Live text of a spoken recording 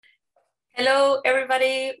Hello,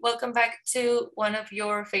 everybody. Welcome back to one of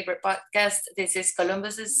your favorite podcasts. This is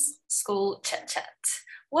Columbus's School Chat Chat.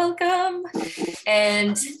 Welcome.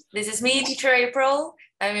 And this is me, Teacher April.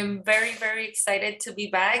 I'm very, very excited to be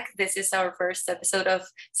back. This is our first episode of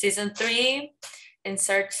season 3.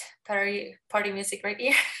 Insert party music right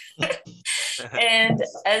here. And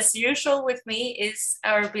as usual with me is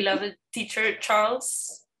our beloved teacher,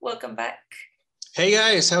 Charles. Welcome back. Hey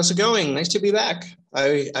guys, how's it going? Nice to be back.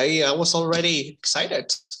 I was already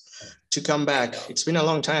excited to come back. It's been a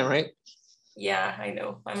long time, right? Yeah, I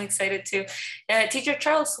know. I'm excited too. Teacher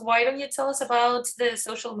Charles, why don't you tell us about the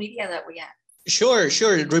social media that we have? Sure.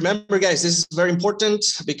 Remember, guys, this is very important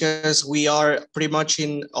because we are pretty much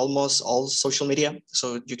in almost all social media.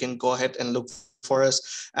 So you can go ahead and look for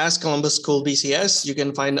us as Columbus School BCS. You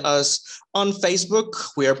can find us on Facebook.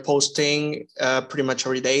 We are posting pretty much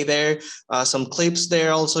every day there. Some clips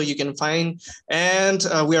there also you can find. And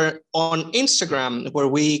we are on Instagram where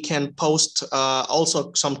we can post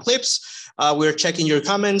also some clips. We're checking your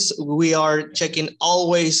comments. We are checking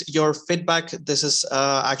always your feedback. This is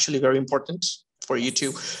actually very important for you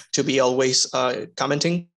to be always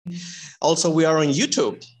commenting. Also, we are on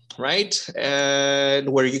YouTube, right? And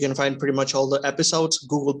where you can find pretty much all the episodes,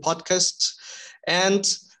 Google Podcasts,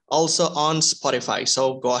 and also on Spotify.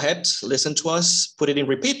 So go ahead, listen to us, put it in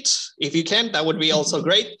repeat. If you can, that would be also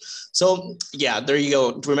great. So yeah, there you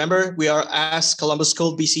go. Remember, we are as Columbus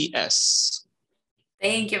School BCS.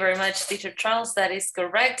 Thank you very much, Teacher Charles. That is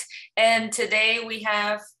correct. And today we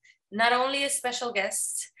have not only a special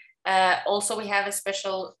guest, also we have a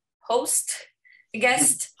special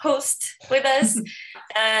guest host with us.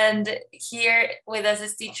 And here with us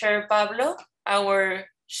is Teacher Pablo, our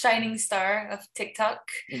shining star of TikTok.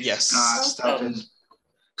 Yes. Stop it.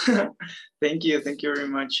 Thank you very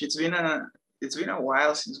much. It's been a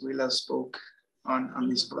while since we last spoke on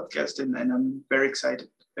this podcast, and I'm very excited,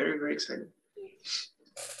 very excited.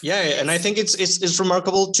 Yeah, and I think it's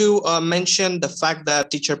remarkable to mention the fact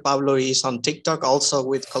that Teacher Pablo is on TikTok also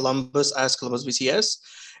with Columbus as Columbus BCS,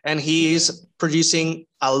 and he is producing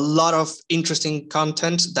a lot of interesting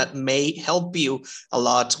content that may help you a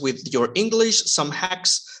lot with your English, some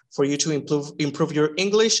hacks for you to improve your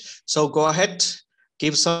English. So go ahead,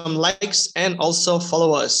 give some likes, and also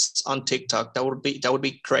follow us on TikTok. That would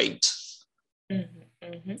be great.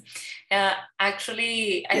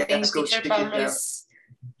 Actually, I think Teacher Pablo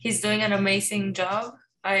he's doing an amazing job.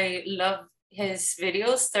 I love his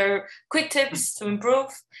videos. They're quick tips to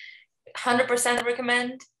improve. 100%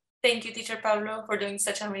 recommend. Thank you, Teacher Pablo, for doing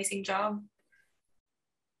such an amazing job.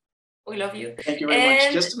 We love you. Thank you very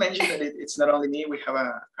much. Just to mention that it's not only me. We have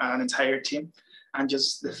an entire team. I'm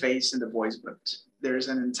just the face and the voice, but there's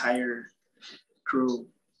an entire crew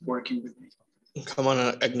working with me. Come on,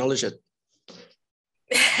 acknowledge it.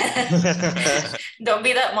 Don't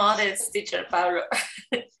be that modest, Teacher Pablo.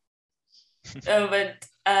 But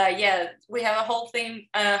yeah, we have a whole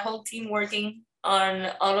team working on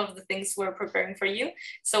all of the things we're preparing for you.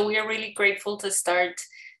 So we are really grateful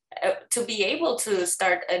to be able to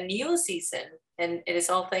start a new season, and it is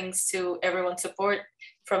all thanks to everyone's support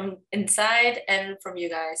from inside and from you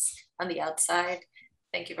guys on the outside.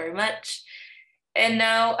 Thank you very much. And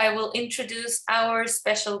now I will introduce our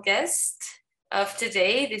special guest of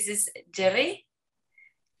today. This is Jerry.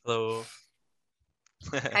 Hello.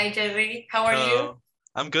 Hi, Jerry. How are you?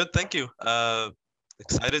 I'm good, thank you.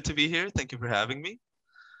 Excited to be here. Thank you for having me.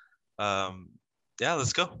 Yeah,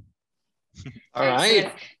 let's go. All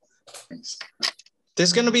right. This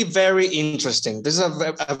is going to be very interesting. This is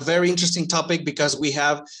a very interesting topic because we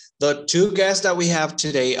have the two guests that we have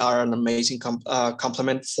today are an amazing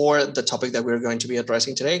complement for the topic that we're going to be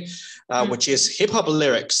addressing today, which is hip hop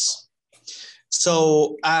lyrics.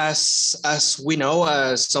 So as we know,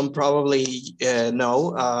 as some probably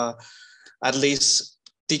know, at least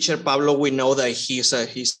Teacher Pablo, we know that he's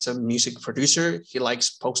a music producer. He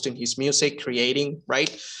likes posting his music, creating, right?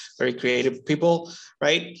 Very creative people,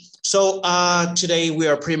 right? So today we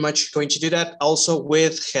are pretty much going to do that also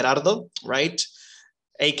with Gerardo, right?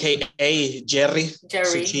 AKA Jerry.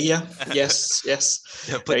 Suchilla. Yes.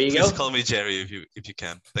 Yeah, please call me Jerry if you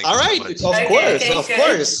can. Thank All you right, so much. of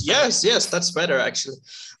course. Yes, that's better actually.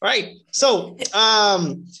 All right. So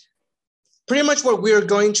pretty much what we're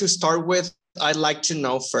going to start with, I'd like to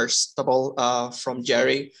know first of all from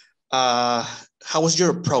Jerry, how was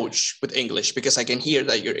your approach with English? Because I can hear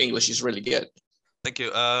that your English is really good. Thank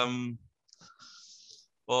you.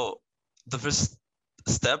 Well, the first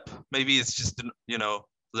step maybe is just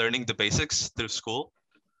learning the basics through school,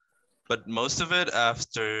 but most of it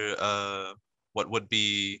after what would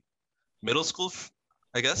be middle school,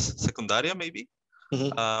 I guess, secundaria maybe.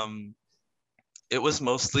 it was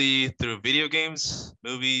mostly through video games,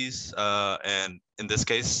 movies, and in this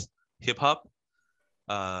case, hip hop.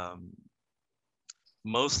 Um,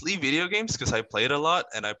 Mostly video games because I played a lot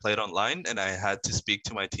and I played online and I had to speak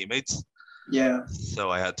to my teammates. Yeah. So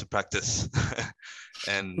I had to practice.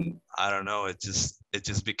 And I don't know, it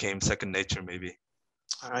just became second nature maybe.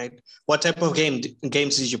 All right. What type of games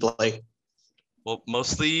did you play? Well,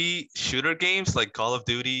 mostly shooter games like Call of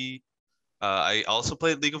Duty. I also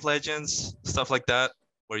played League of Legends, stuff like that,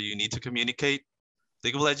 where you need to communicate.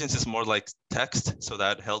 League of Legends is more like text, so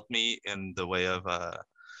that helped me in the way of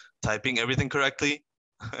typing everything correctly.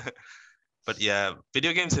 But yeah,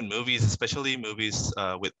 video games and movies, especially movies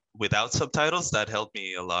without subtitles, that helped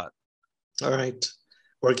me a lot. All right.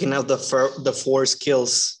 Working out the four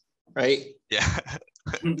skills, right? Yeah.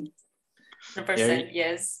 100%,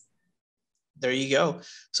 yes. There you go.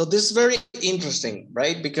 So this is very interesting,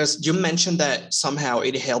 right? Because you mentioned that somehow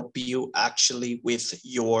it helped you actually with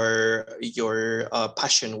your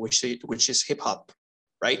passion, which is hip hop,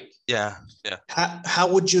 right? Yeah. How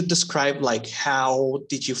would you describe, like, how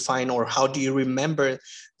did you find, or how do you remember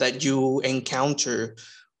that you encounter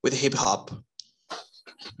with hip hop?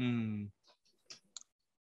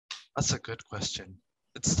 That's a good question.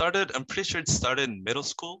 I'm pretty sure it started in middle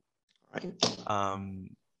school. Right.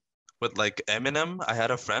 With like Eminem. I had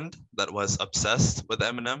a friend that was obsessed with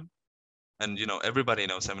Eminem, and everybody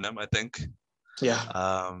knows Eminem, I think. Yeah.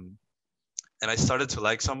 And I started to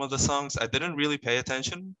like some of the songs. I didn't really pay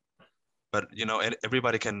attention, but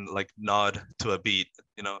everybody can like nod to a beat,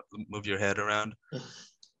 move your head around.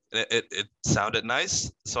 It sounded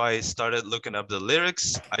nice, so I started looking up the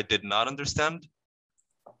lyrics. I did not understand,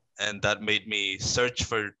 and that made me search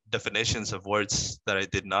for definitions of words that I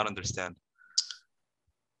did not understand.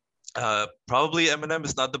 Probably Eminem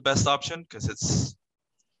is not the best option because it's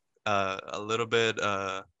a little bit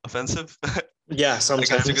offensive. Yeah,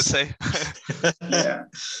 sometimes. I guess you could say. Yeah.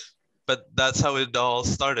 But that's how it all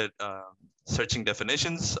started. Searching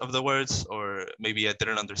definitions of the words, or maybe I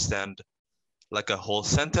didn't understand like a whole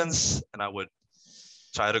sentence, and I would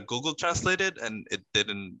try to Google translate it, and it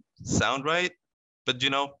didn't sound right. But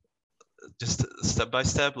just step by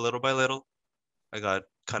step, little by little, I got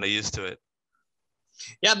kind of used to it.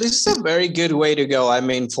 Yeah, this is a very good way to go. I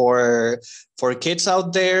mean, for kids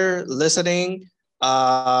out there listening,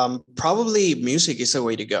 probably music is a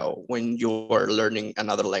way to go when you're learning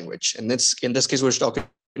another language. And in this case, we're talking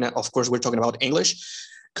about English,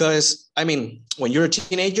 because I mean, when you're a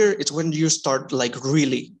teenager, it's when you start like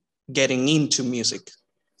really getting into music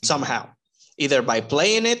somehow, either by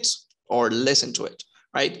playing it or listen to it.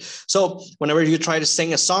 Right. So whenever you try to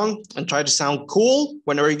sing a song and try to sound cool,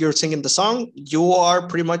 whenever you're singing the song, you are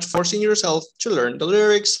pretty much forcing yourself to learn the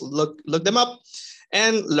lyrics, look them up,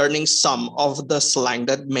 and learning some of the slang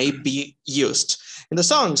that may be used in the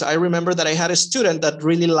songs. I remember that I had a student that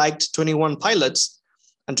really liked 21 Pilots,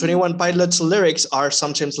 and 21 Pilots lyrics are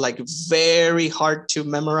sometimes like very hard to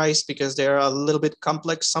memorize because they're a little bit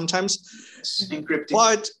complex sometimes. Encrypted.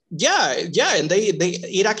 But yeah, and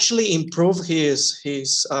it actually improved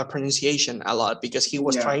his pronunciation a lot because he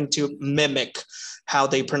was trying to mimic how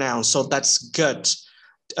they pronounce. So that's good.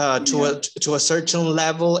 To a certain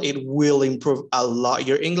level, it will improve a lot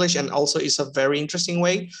your English, and also it's a very interesting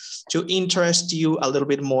way to interest you a little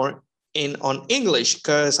bit more on English,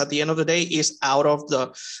 because at the end of the day, it's out of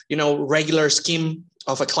the regular scheme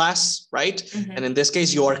of a class, right? Mm-hmm. And in this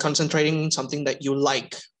case, you are concentrating on something that you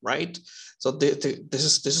like, right? So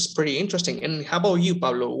this is pretty interesting. And how about you,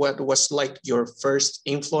 Pablo? What was like your first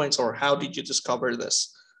influence, or how did you discover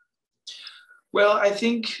this? Well, I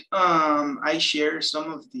think I share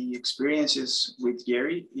some of the experiences with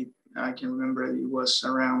Gary. I can remember it was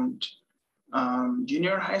around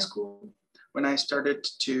junior high school when I started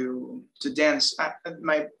to dance.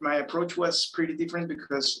 My approach was pretty different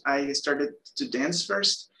because I started to dance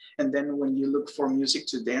first, and then when you look for music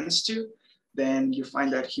to dance to, then you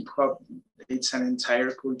find that hip hop, it's an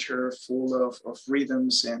entire culture full of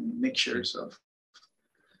rhythms and mixtures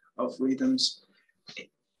of rhythms.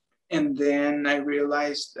 And then I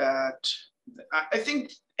realized that I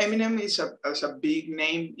think Eminem is a big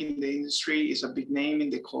name in the industry, is a big name in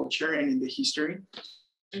the culture and in the history.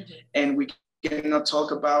 Mm-hmm. And we cannot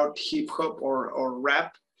talk about hip hop or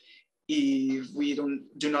rap if we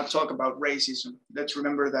do not talk about racism. Let's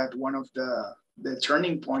remember that one of the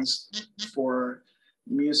turning points for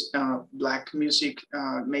Black music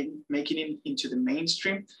making it into the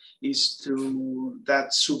mainstream is through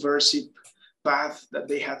that subversive path that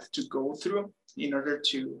they had to go through in order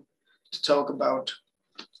to talk about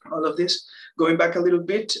all of this. Going back a little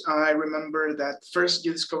bit, I remember that first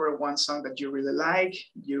you discover one song that you really like,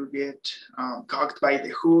 you get caught by the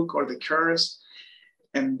hook or the chorus,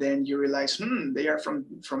 and then you realize, they are from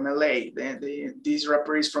LA. This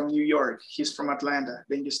rapper is from New York. He's from Atlanta.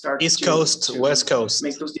 Then you start East Coast, West Coast.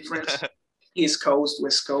 Make those differences. East Coast,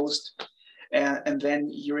 West Coast. And then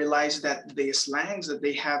you realize that the slangs that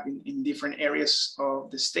they have in different areas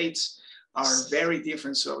of the States are very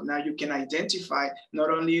different. So now you can identify not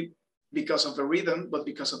only because of the rhythm, but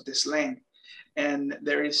because of the slang. And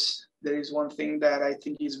there is one thing that I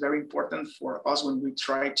think is very important for us when we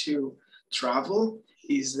try to travel,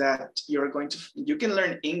 is that you can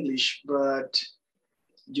learn English, but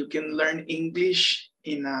you can learn English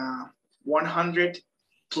in a 100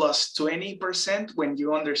 plus 20% when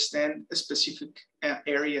you understand specific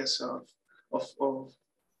areas of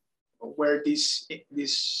where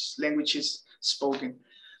this language is spoken.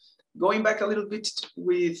 Going back a little bit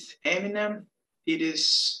with Eminem, it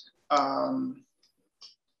is, I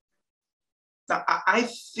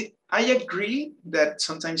agree that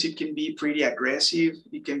sometimes it can be pretty aggressive,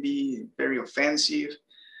 it can be very offensive,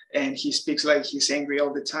 and he speaks like he's angry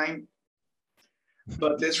all the time.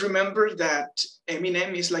 But let's remember that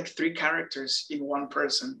Eminem is like 3 characters in one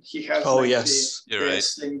person. He has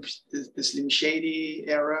the Slim Shady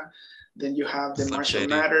era. Then you have the Marshall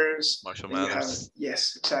Mathers.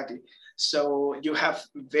 Yes, exactly. So you have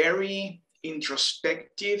very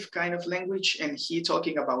introspective kind of language, and he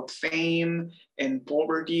talking about fame and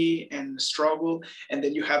poverty and struggle. And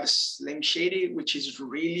then you have Slim Shady, which is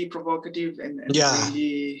really provocative and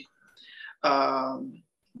really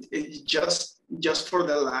just for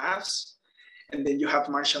the laughs. And then you have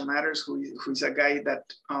Marshall Mathers, who's a guy that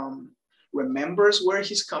remembers where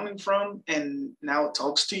he's coming from and now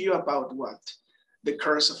talks to you about what the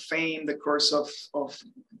curse of fame, the curse of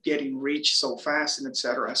getting rich so fast, and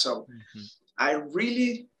etc. So I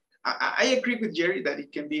agree with Jerry that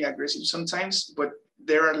it can be aggressive sometimes, but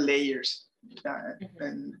there are layers.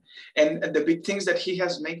 And the big things that he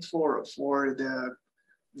has made for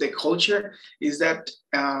the culture is that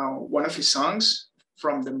one of his songs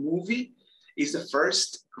from the movie is the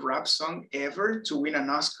first rap song ever to win an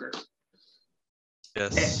Oscar.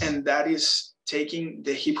 Yes. And that is taking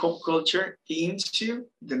the hip hop culture into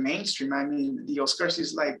the mainstream. I mean, the Oscars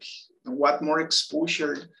is like, what more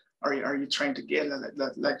exposure are you trying to get?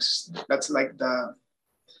 That's like the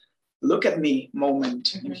look at me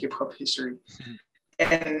moment in hip hop history.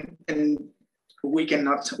 And we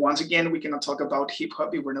cannot talk about hip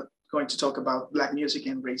hop if we're not going to talk about Black music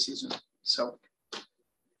and racism. So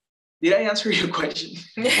did I answer your question?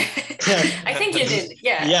 I think you did.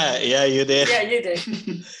 Yeah, you did. Yeah, you did.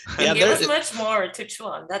 Yeah, there was much more to chew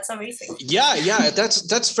on. That's amazing. Yeah,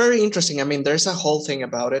 that's very interesting. I mean, there's a whole thing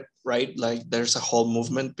about it, right? Like there's a whole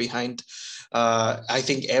movement behind. I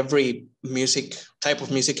think every type of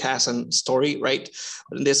music has a story, right?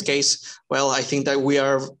 In this case, well, I think that we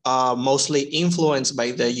are mostly influenced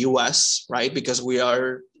by the US, right? Because we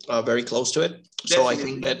are very close to it. Definitely. So I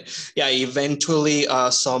think that, eventually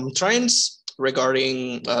some trends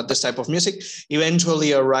regarding this type of music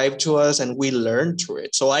eventually arrive to us and we learn through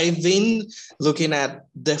it. So I've been looking at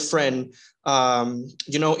different,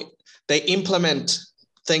 they implement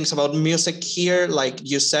things about music here. Like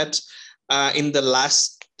you said, in the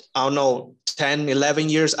last, 10, 11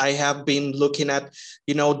 years, I have been looking at,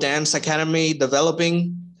 dance academy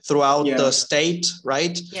developing throughout the state,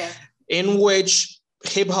 right? Yeah. In which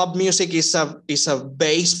hip hop music is a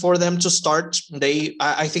base for them to start.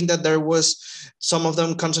 I think that there was some of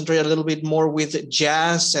them concentrate a little bit more with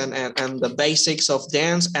jazz and the basics of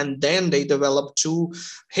dance, and then they developed to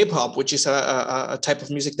hip hop, which is a type of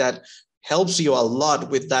music that helps you a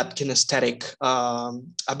lot with that kinesthetic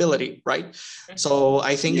ability, right? So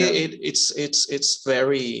I think it's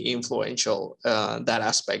very influential, that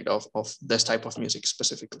aspect of this type of music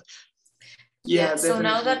specifically. Yeah. So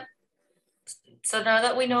now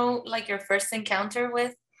that we know like your first encounter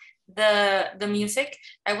with the music,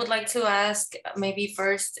 I would like to ask maybe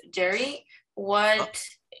first Jerry, what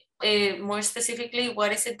more specifically,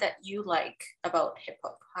 what is it that you like about hip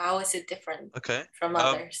hop? How is it different from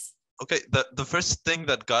others? Okay, the first thing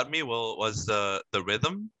that got me was the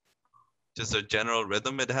rhythm, just the general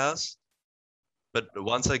rhythm it has. But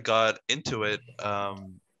once I got into it,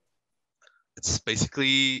 it's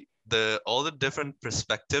basically all the different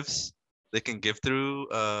perspectives they can give through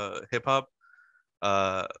hip hop.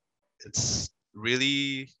 It's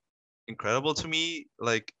really incredible to me,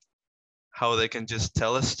 like how they can just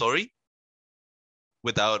tell a story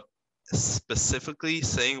without specifically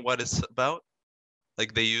saying what it's about.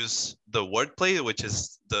 Like they use the wordplay, which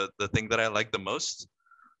is the thing that I like the most.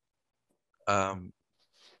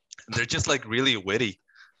 they're just like really witty.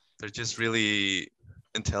 They're just really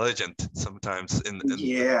intelligent sometimes in the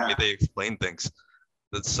way they explain things.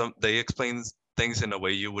 They explain things in a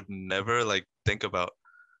way you would never like think about.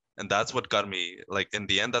 And that's what got me, like in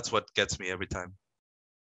the end, that's what gets me every time.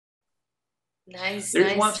 Nice.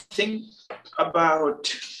 There's one thing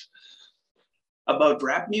about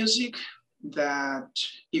rap music that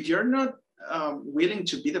if you're not willing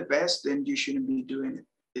to be the best, then you shouldn't be doing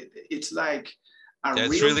it. It's like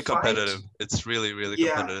it's really competitive. It's really, really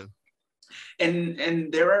competitive.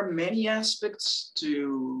 And there are many aspects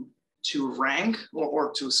to rank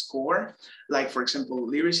or to score, like for example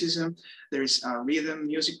lyricism, there's rhythm,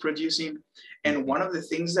 music producing, and one of the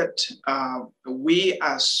things that we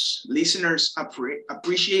as listeners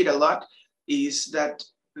appreciate a lot is that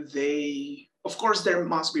of course there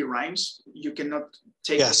must be rhymes. You cannot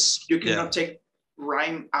take take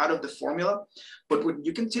rhyme out of the formula, but when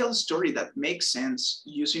you can tell a story that makes sense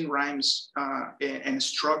using rhymes and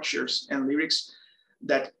structures and lyrics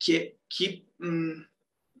that keep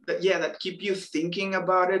you thinking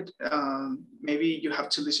about it. Maybe you have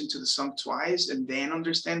to listen to the song twice and then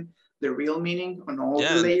understand the real meaning on all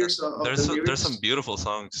the layers of the lyrics. There's some beautiful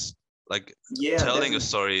songs like telling a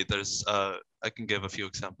story. There's I can give a few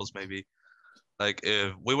examples maybe. Like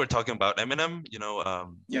if we were talking about Eminem,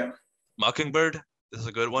 Mockingbird is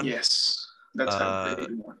a good one. Yes, that's a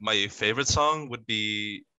great one. My favorite song would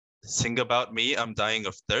be Sing About Me, I'm Dying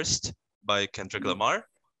of Thirst by Kendrick Lamar,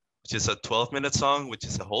 which is a 12-minute song, which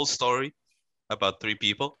is a whole story about 3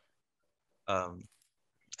 people. And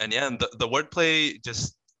the wordplay,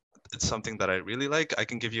 it's something that I really like. I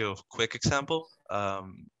can give you a quick example.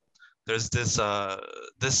 There's this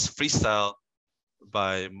freestyle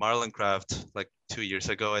by Marlon Craft like 2 years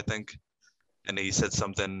ago, I think. And he said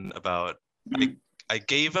something about, I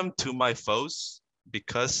gave them to my foes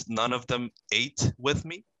because none of them ate with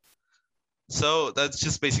me. So that's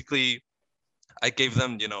just basically, I gave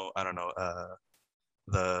them, I don't know,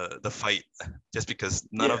 the fight just because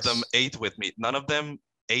none of them ate with me. None of them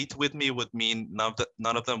ate with me would mean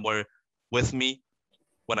none of them were with me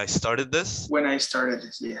when I started this.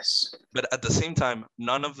 Yes. But at the same time,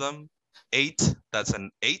 none of them ate. That's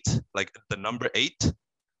an 8, like the number 8.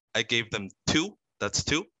 I gave them 2. That's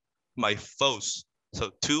 2. My foes.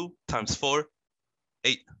 So 2 times 4,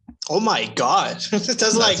 8. Oh my God.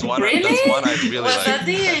 That's one, really? That's one I really Was like. that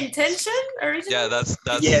the intention originally? Yeah, that's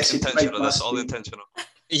intentional. That's all intentional.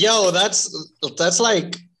 Yo, that's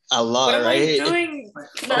like a lot, what am right? I doing?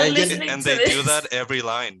 Not listening and to they this? do that every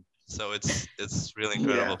line. So it's really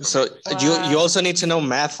incredible. Yeah. So you also need to know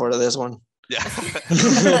math for this one. Yeah.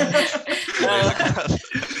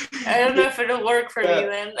 I don't know if it'll work for me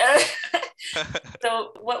then.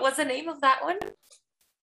 So what was the name of that one?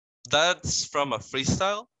 That's from a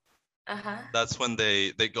freestyle. Uh-huh. That's when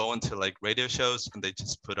they go into like radio shows and they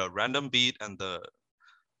just put a random beat and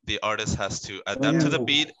the artist has to adapt to the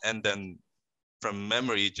beat and then from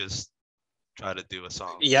memory just try to do a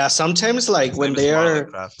song. Yeah, sometimes like when they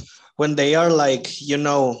are like,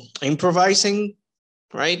 improvising,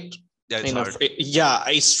 right? Yeah, it's hard.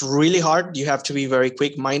 It's really hard. You have to be very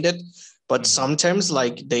quick-minded, but sometimes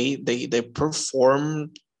like they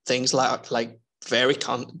perform things like very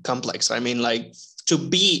complex. I mean, like to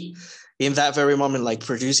be in that very moment, like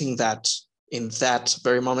producing that in that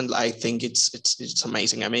very moment, I think it's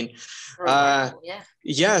amazing. I mean,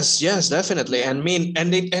 yes, definitely. I mean,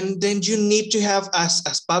 and then you need to have, as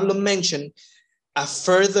Pablo mentioned, a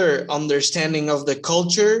further understanding of the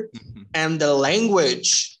culture and the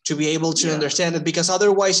language to be able to understand it, because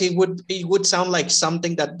otherwise it would sound like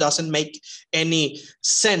something that doesn't make any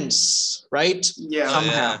sense, right? Yeah.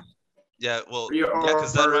 Somehow. Yeah, well,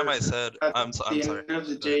 because that rhyme I said, I'm sorry. At the end of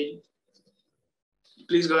the day,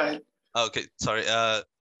 please go ahead. Okay, sorry.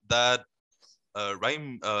 That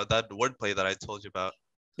rhyme, that wordplay that I told you about.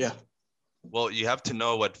 Yeah. Well, you have to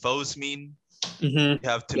know what foes mean. You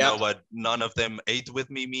have to know what none of them ate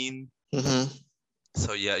with me mean. Mm-hmm.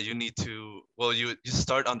 So yeah, you need to. Well, you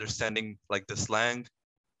start understanding like the slang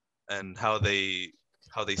and how they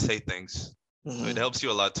say things. So it helps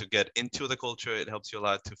you a lot to get into the culture. It helps you a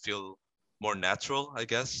lot to feel more natural, I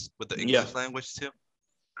guess, with the English language too.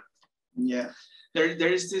 Yeah,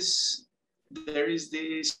 there is this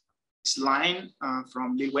line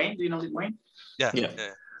from Lil Wayne. Do you know Lil Wayne? Yeah.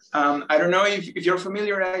 I don't know if you're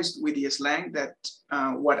familiarized with the slang that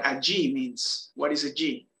what a G means. What is a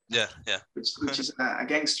G? Yeah. Which is a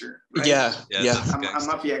gangster, right? Yeah. A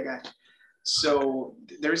mafia guy. So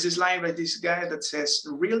there's this line by this guy that says,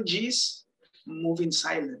 "Real G's move in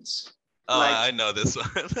silence." Oh, I know this one.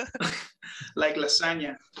 Like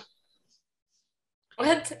lasagna.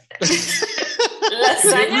 What? If you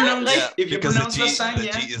Lasagna? pronounce, Like, Yeah, if you because pronounce the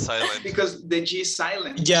lasagna, G is silent. because the G is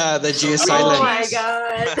silent. Yeah, the G is So oh silent. my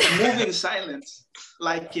god. Moving silence,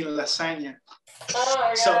 like in lasagna. Oh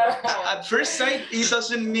my So god. at first sight, it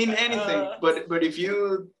doesn't mean anything. But if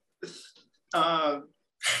you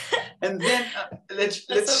and then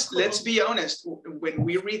let's be honest. When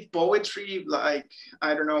we read poetry like,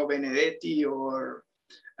 I don't know, Benedetti or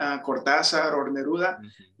Cortázar or Neruda,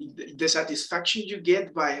 the satisfaction you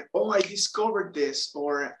get by, oh, I discovered this,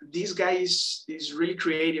 or this guy is really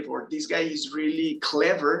creative, or this guy is really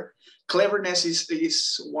clever. Cleverness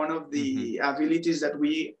is one of the abilities that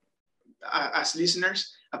we as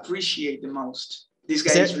listeners appreciate the most. This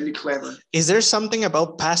guy is really clever. Is there something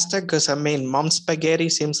about pasta? Because I mean, mom spaghetti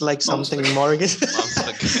seems like something more.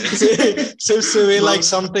 Seems to be like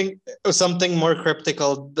something more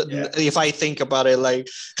cryptical. If I think about it, like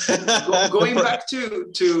going back to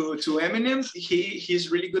Eminem,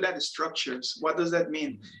 he's really good at the structures. What does that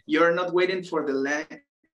mean? You're not waiting for the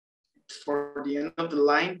end of the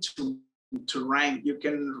line to rhyme. You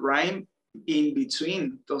can rhyme in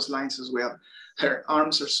between those lines as well. Her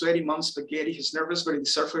arms are sweaty, mom's spaghetti. He's nervous, but in the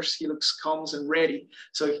surface, he looks calm and ready.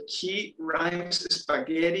 So he rhymes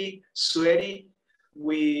spaghetti, sweaty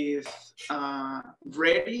with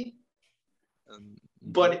ready.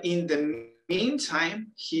 But in the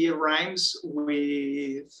meantime, he rhymes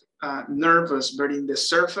with nervous, but in the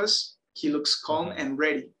surface, he looks calm and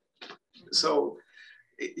ready. So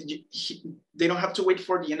they don't have to wait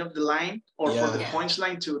for the end of the line or for the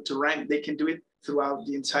punchline to rhyme. They can do it throughout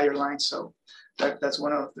the entire line. So that's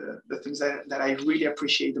one of the things that I really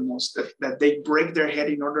appreciate the most, that they break their head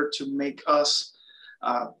in order to make us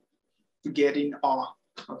get in awe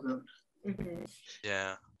of them.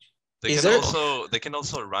 Yeah. They can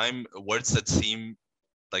also rhyme words that seem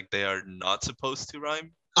like they are not supposed to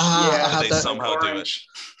rhyme. They somehow do it.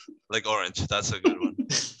 Like orange. That's a good one.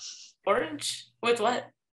 Orange? With what?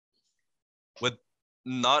 With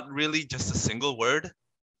not really just a single word,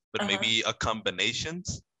 but maybe a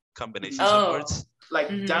combinations of words. Like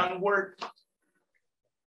downward.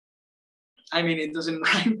 I mean, it doesn't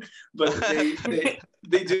rhyme, but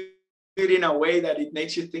they do it in a way that it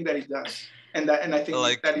makes you think that it does. And I think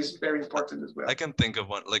like, that is very important as well. I can think of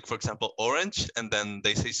one, like for example, orange, and then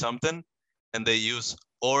they say something, and they use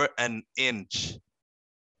or an inch.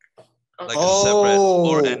 Like a separate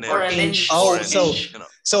or an inch.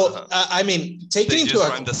 I mean, taking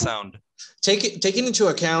into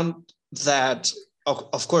account that,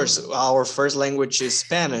 of course, our first language is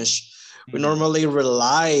Spanish. We normally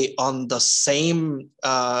rely on the same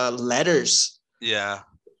letters. Yeah.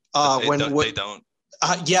 They don't.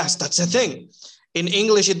 Yes, that's the thing. In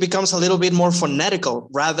English, it becomes a little bit more phonetical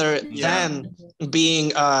rather than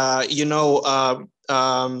being,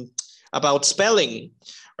 about spelling.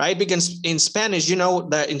 Right, because in Spanish, you know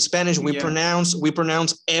that in Spanish we pronounce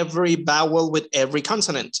every vowel with every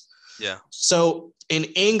consonant. Yeah. So in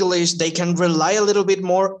English, they can rely a little bit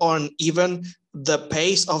more on even the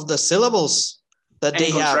pace of the syllables that they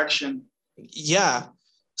have. Yeah.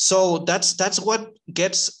 So that's what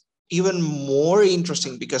gets even more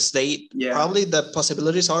interesting, because they probably the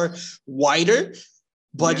possibilities are wider,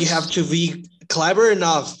 but you have to be clever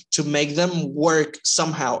enough to make them work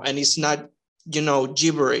somehow, and it's not,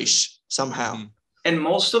 gibberish somehow. And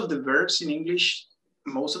most of the verbs in English,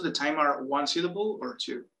 most of the time, are one syllable or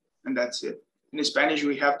two, and that's it. In Spanish,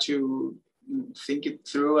 we have to think it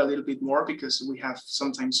through a little bit more, because we have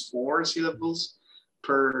sometimes 4 syllables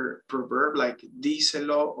per verb, like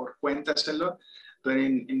díselo or cuéntaselo. But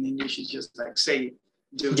in English, it's just like say,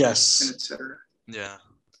 do, and etc. Yeah.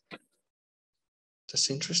 That's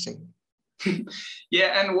interesting.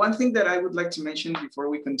 Yeah, and one thing that I would like to mention before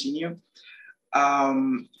we continue,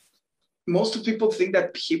 most people think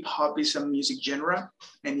that hip hop is a music genre,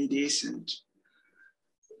 and it isn't.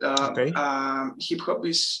 Hip hop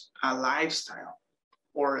is a lifestyle,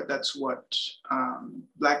 or that's what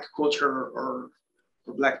Black culture or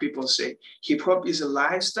Black people say. Hip hop is a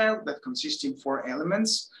lifestyle that consists in 4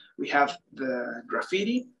 elements. We have the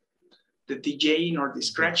graffiti, the DJing or the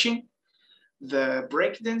scratching, the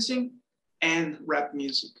breakdancing, and rap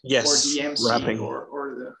music, or the MC, rapping.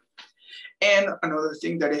 or the. And another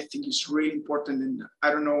thing that I think is really important, and I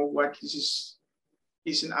don't know what this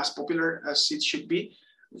isn't as popular as it should be.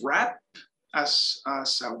 Rap, as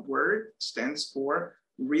a word, stands for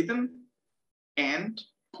rhythm and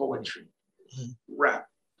poetry. Rap.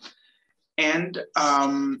 And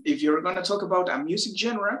if you're going to talk about a music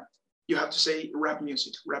genre, you have to say rap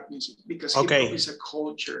music, because hip hop is a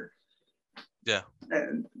culture. Yeah.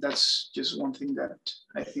 And that's just one thing that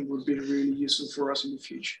I think would be really useful for us in the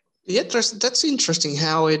future. Yeah, that's interesting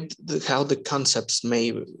how how the concepts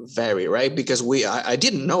may vary, right? Because I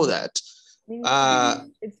didn't know that.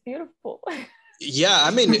 It's beautiful. Yeah,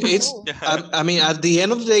 I mean it's Oh, Yeah. I mean at the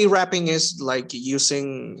end of the day, rapping is like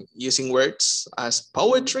using words as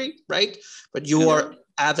poetry, right? But you Yeah. are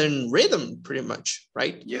adding rhythm pretty much,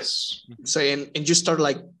 right? Yes. So and you start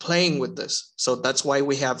like playing with this. So that's why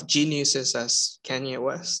we have geniuses as Kanye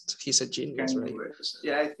West. He's a genius, Kanye right? West.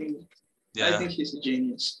 Yeah, I Yeah. think he's a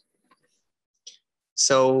genius.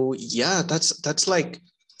 So yeah, that's like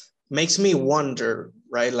makes me wonder,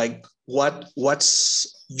 right? Like what's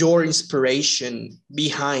your inspiration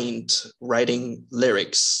behind writing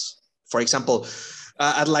lyrics? For example,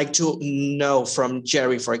 I'd like to know from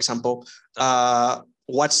Jerry, for example,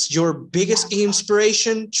 what's your biggest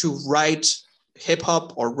inspiration to write hip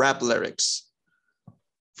hop or rap lyrics?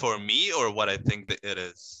 For me, or what I think that it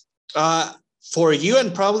is. Uh, for you,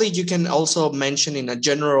 and probably you can also mention in a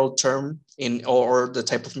general term in or the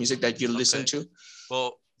type of music that you listen Okay. to.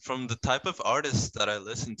 Well, from the type of artists that I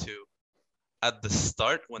listen to, at the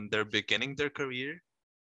start when they're beginning their career,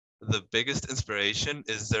 the biggest inspiration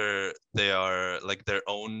is they are like their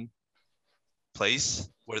own place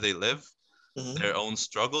where they live, Mhm. their own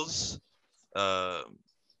struggles, uh,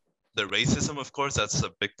 the racism, of course, that's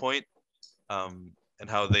a big point, and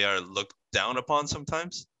how they are looked down upon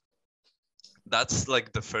sometimes. That's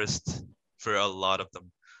like the first for a lot of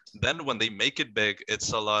them. Then when they make it big,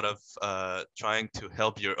 it's a lot of trying to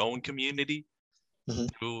help your own community Mhm.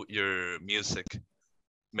 through your music,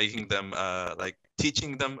 making them like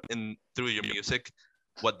teaching them in through your music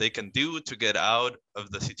what they can do to get out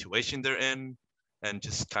of the situation they're in, and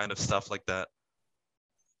just kind of stuff like that.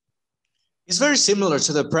 It's very similar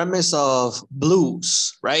to the premise of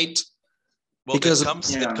blues, right? Well, Because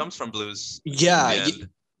it Yeah. comes from blues in yeah, the end.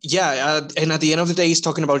 yeah, and at the end of the day, he's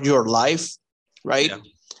talking about your life, right? Yeah.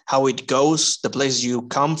 How it goes, the place you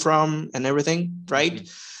come from, and everything, right? Mhm.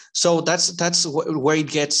 So that's where it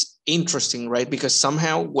gets interesting, right? Because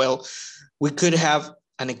somehow, well, we could have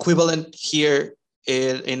an equivalent here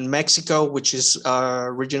in Mexico, which is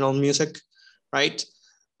regional music, right?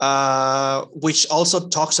 Which also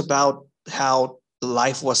talks about how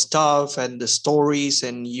life was tough and the stories,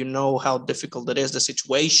 and you know how difficult it is, the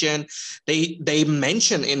situation. They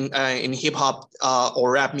mention in hip hop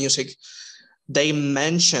or rap music, they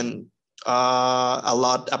mention a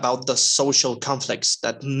lot about the social conflicts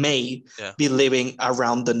that may Yeah. be living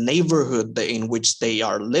around the neighborhood in which they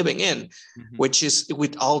are living in, Mhm. which is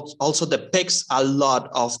with also depicts a lot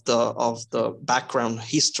of the background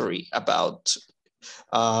history about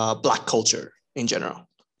Black culture in general.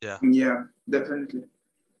 Yeah. Yeah, definitely.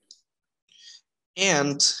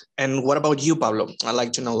 And what about you, Pablo? I'd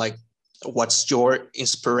like to know, like, what's your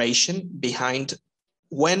inspiration behind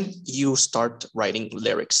when you start writing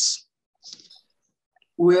lyrics?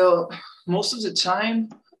 Well, most of the time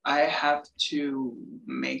I have to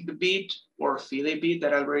make the beat or feel a beat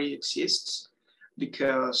that already exists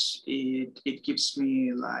because it gives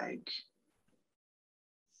me like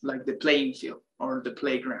the playing field or the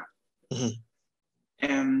playground. Mhm.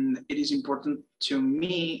 And it is important to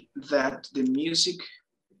me that the music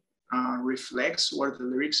reflects what the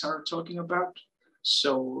lyrics are talking about.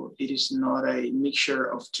 So it is not a mixture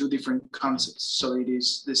of two different concepts. So it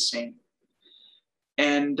is the same.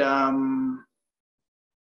 And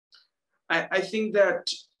I think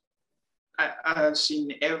that as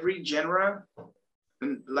in every genre,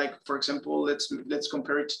 like for example, let's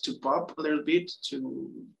compare it to pop a little bit,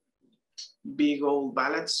 to big old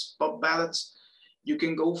ballads, pop ballads. You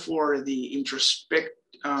can go for the introspective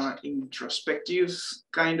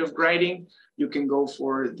kind of writing. You can go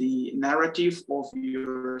for the narrative of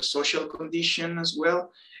your social condition as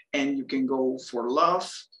well, and you can go for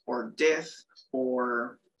love or death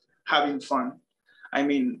or having fun. I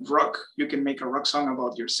mean, rock. You can make a rock song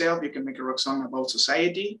about yourself. You can make a rock song about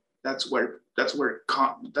society. That's where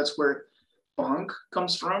punk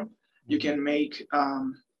comes from. You Mhm. can make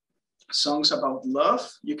songs about love.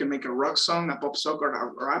 You can make a rock song, a pop song, or a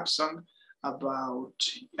rap song about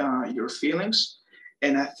your feelings.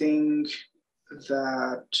 And I think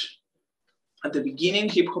that at the beginning,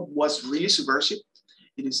 hip hop was really subversive.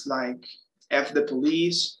 It is like F the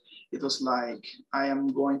police. It was like I am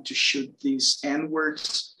going to shoot these N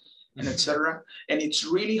words and etc. And it's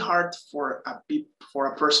really hard for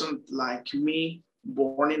a person like me,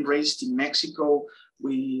 born and raised in Mexico,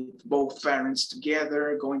 with both parents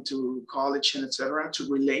together, going to college and etc., to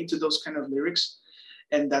relate to those kind of lyrics.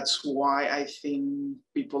 And that's why I think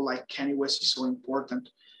people like Kanye West is so important,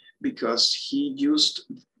 because he used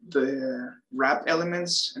the rap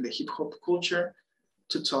elements and the hip hop culture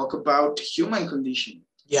to talk about human condition.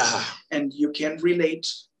 Yeah. And you can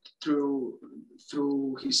relate through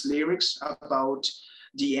his lyrics about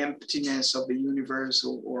the emptiness of the universe,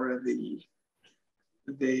 or the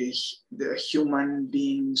human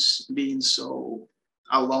beings being so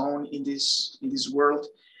alone in this world.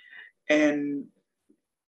 And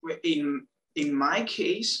in my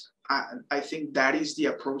case, I think that is the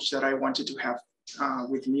approach that I wanted to have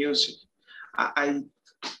with music. I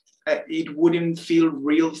it wouldn't feel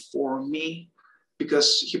real for me,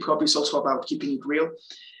 because hip hop is also about keeping it real.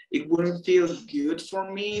 It wouldn't feel good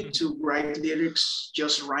for me to write lyrics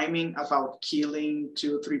just rhyming about killing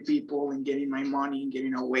 2 or 3 people and getting my money and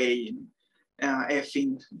getting away and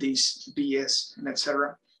effing this BS and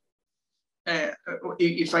etc.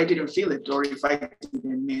 If I didn't feel it, or if I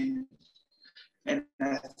didn't mean it. And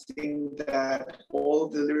I think that all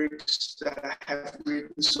the lyrics that I have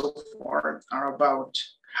written so far are about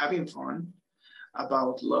having fun,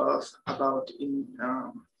 about love, about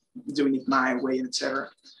doing it my way, etc.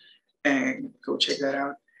 And go check that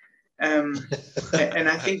out. And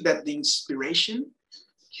I think that the inspiration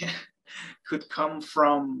could come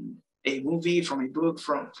from a movie, from a book,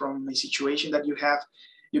 from a situation that you have.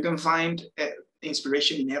 You can find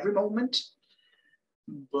inspiration in every moment,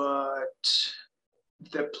 but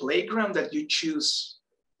the playground that you choose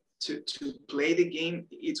to play the game,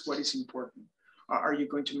 it's what is important. Are you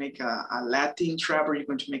going to make a Latin trap? Are you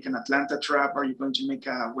going to make an Atlanta trap? Are you going to make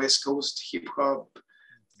a West Coast hip hop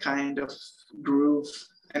kind of groove,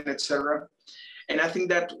 and etc.? And I think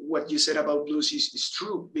that what you said about blues is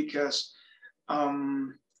true, because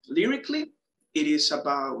lyrically, it is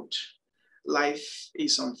about life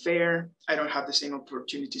is unfair. I don't have the same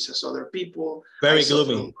opportunities as other people. Very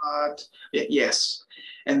gloomy. Yes.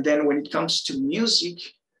 And then when it comes to music,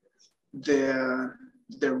 the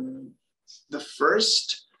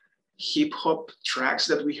first hip hop tracks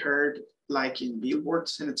that we heard, like in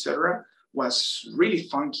billboards and etc., was really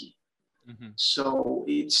funky. Mm-hmm. So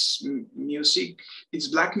it's music, it's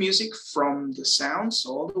black music from the sounds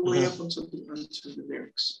all the way up until the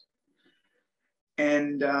lyrics.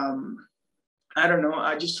 And I don't know,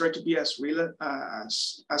 I just try to be as real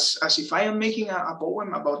as if I am making a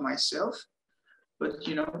poem about myself, but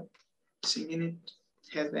you know, singing it,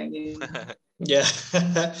 headbanging. Yeah.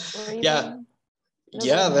 Yeah.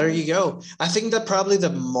 Yeah, there you go. I think that probably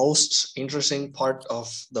the most interesting part of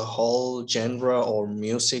the whole genre or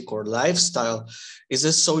music or lifestyle is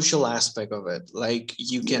the social aspect of it. Like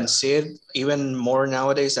you can see it even more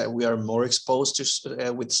nowadays that we are more exposed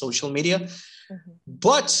to with social media.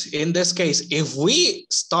 But in this case, if we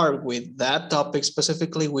start with that topic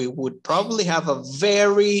specifically, we would probably have a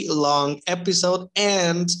very long episode.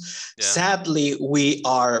 And sadly, we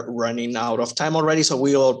are running out of time already. So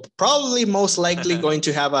we are probably most likely going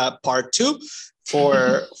to have a part 2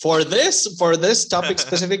 for this topic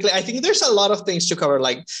specifically. I think there's a lot of things to cover.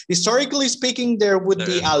 Like historically speaking, there would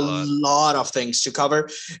be a lot of things to cover,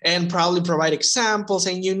 and probably provide examples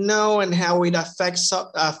and and how it affects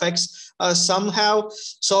somehow.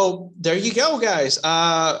 So there you go, guys.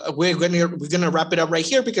 We're gonna wrap it up right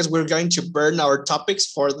here, because we're going to burn our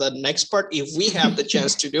topics for the next part if we have the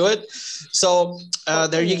chance to do it. So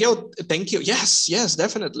there you go. Thank you. Yes,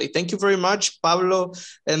 definitely. Thank you very much, Pablo,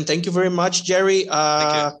 and thank you very much, Jerry.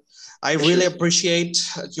 I really appreciate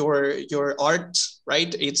your art.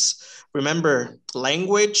 Right? Remember,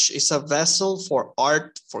 language is a vessel for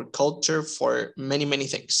art, for culture, for many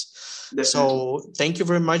things. Definitely. So thank you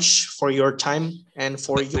very much for your time and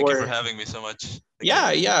thank you for having me so much.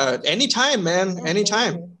 Thank you. Anytime, man.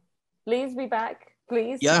 Anytime. Please be back.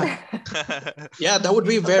 Please. Yeah. Yeah, that would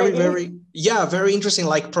be very interesting.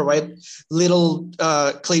 Like provide little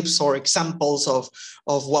clips or examples of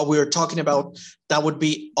what we were talking about. That would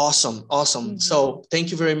be awesome. Mm-hmm. So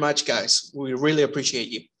thank you very much, guys. We really appreciate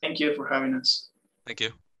you. Thank you for having us. Thank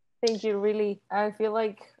you. Thank you. Really, I feel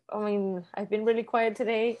like, I've been really quiet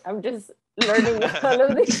today. I'm just learning all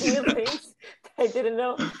of these new things I didn't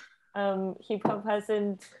know. Hip hop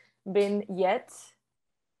hasn't been yet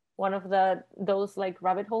one of those like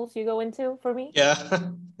rabbit holes you go into for me. Yeah.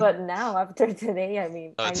 But now after today,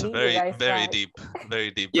 it's I need very, you guys very back.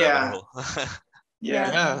 Very deep rabbit hole.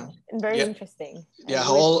 And very interesting. Yeah, a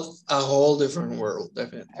whole different world,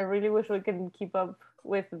 definitely. I really wish we could keep up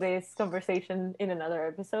with this conversation in another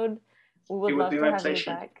episode. We would love to have you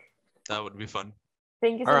back. That would be fun.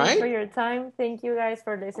 Thank you so much for your time. Thank you guys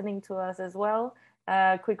for listening to us as well.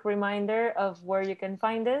 Quick reminder of where you can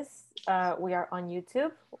find us. We are on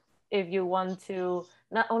YouTube. If you want to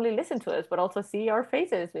not only listen to us, but also see our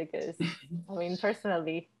faces, because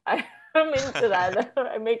personally, I'm into that.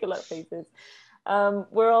 I make a lot of faces.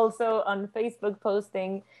 We're also on Facebook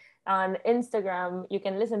posting on Instagram. You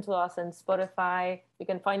can listen to us on Spotify. You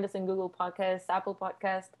can find us in Google Podcasts, Apple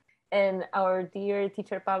Podcasts, and our dear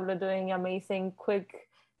teacher Pablo doing amazing quick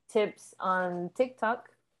tips on TikTok.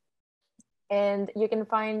 And you can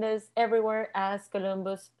find us everywhere as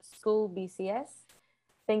Columbus School BCS.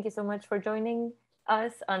 Thank you so much for joining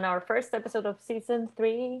us on our first episode of season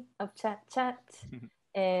 3 of Chat Chat.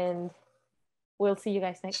 And we'll see you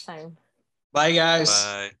guys next time. Bye, guys.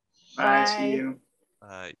 Bye. Bye. Bye. See you.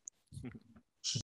 Bye.